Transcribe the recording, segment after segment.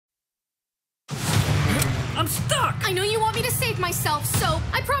I'm stuck! I know you want me to save myself, so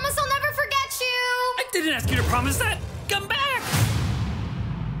I promise I'll never forget you! I didn't ask you to promise that! Come back!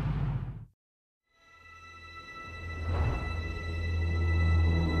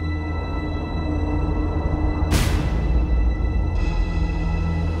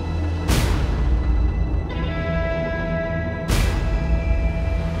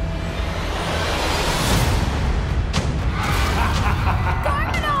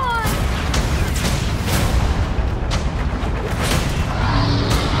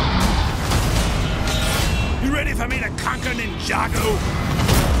 For me to conquer Ninjago?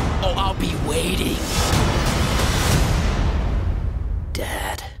 Oh, I'll be waiting.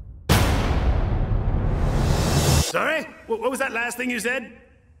 Dad. Sorry? What was that last thing you said?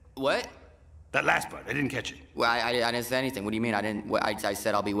 What? That last part, I didn't catch it. Well, I didn't say anything. What do you mean? I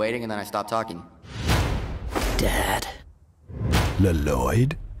said I'll be waiting, and then I stopped talking. Dad.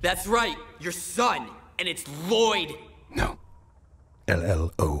 Lloyd? That's right, your son, and it's Lloyd. No.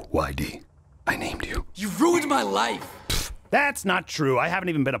 Lloyd. I named you. You ruined my life. Pfft, that's not true. I haven't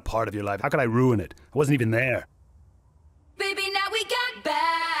even been a part of your life. How could I ruin it? I wasn't even there. Baby, now we got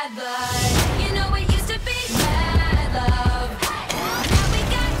bad blood. You know it used to be bad love. Now we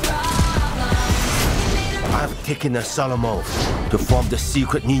got problems. I've taken a solemn oath to form the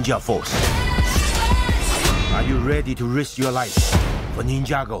secret ninja force. Are you ready to risk your life for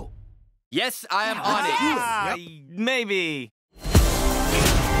Ninjago? Yes, I am on it. Maybe.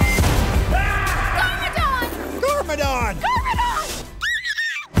 Garmadon!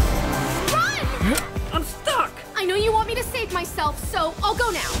 Run! I'm stuck! I know you want me to save myself, so I'll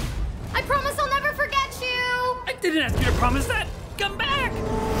go now. I promise I'll never forget you! I didn't ask you to promise that! Come back!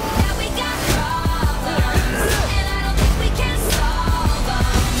 Now we got problems, and I don't think we can solve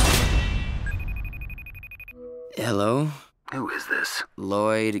them. Hello? Who is this?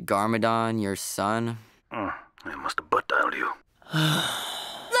 Lloyd Garmadon, your son? I must have butt dialed you.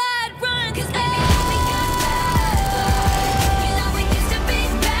 Blood run, 'cause baby, now we got bad blood. You know it used to be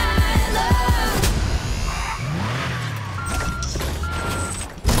bad love.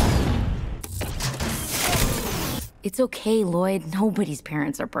 It's okay, Lloyd. Nobody's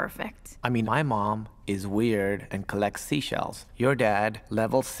parents are perfect. I mean, my mom is weird and collects seashells. Your dad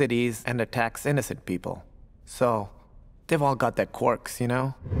levels cities and attacks innocent people. So, they've all got their quirks, you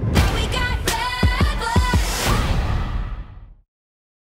know? Now we